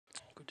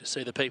to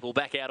see the people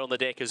back out on the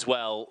deck as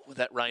well with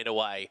that rain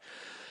away.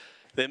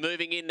 They're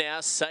moving in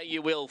now. Say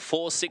You Will,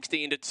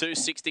 460 into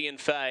 260 and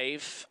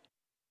fave.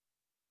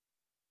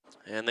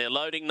 And they're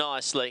loading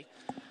nicely.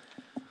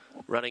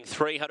 Running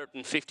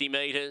 350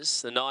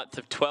 metres, the 9th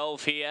of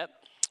 12 here.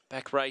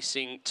 Back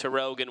racing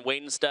Terrelgan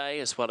Wednesday,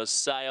 as well as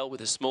Sail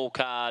with a small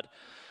card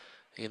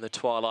in the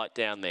twilight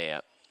down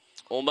there.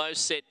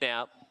 Almost set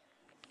now.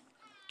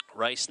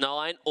 Race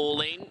 9,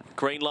 all in.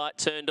 Green light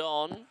turned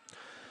on.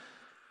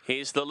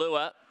 Here's the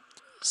lure.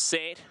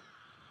 Set.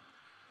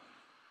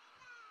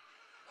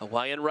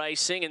 Away and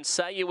racing, and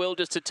Say You Will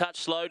just a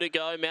touch slow to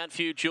go. Mount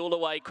View Jewel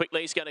away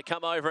quickly. He's going to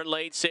come over and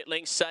lead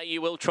settling. Say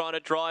You Will trying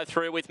to drive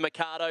through with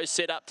Mikado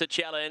set up to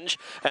challenge.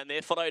 And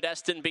there followed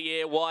Aston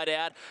Bier wide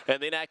out.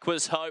 And then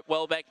Aqua's Hope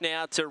well back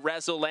now to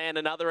Razzle Land.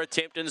 Another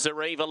attempt and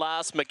Zariva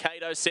last.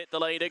 Mikado set the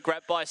leader.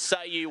 Grabbed by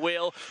Say You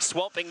Will.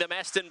 Swamping them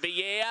Aston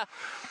Bier.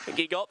 I think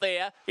he got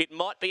there. It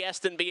might be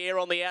Aston Bier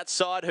on the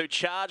outside who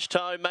charged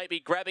home.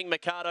 Maybe grabbing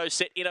Mikado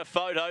set in a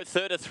photo.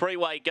 Third a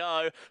three-way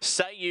go.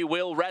 Say You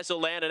Will,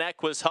 Razzle Land and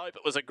Aqua's Hope.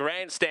 It was a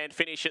grandstand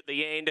finish at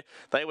the end.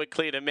 They were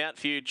clear to Mount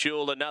View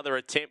Jewel. Another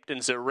attempt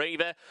and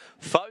Zariva.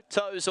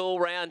 Photos all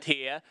round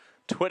here.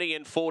 20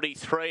 and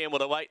 43, and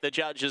we'll await the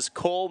judges'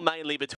 call mainly between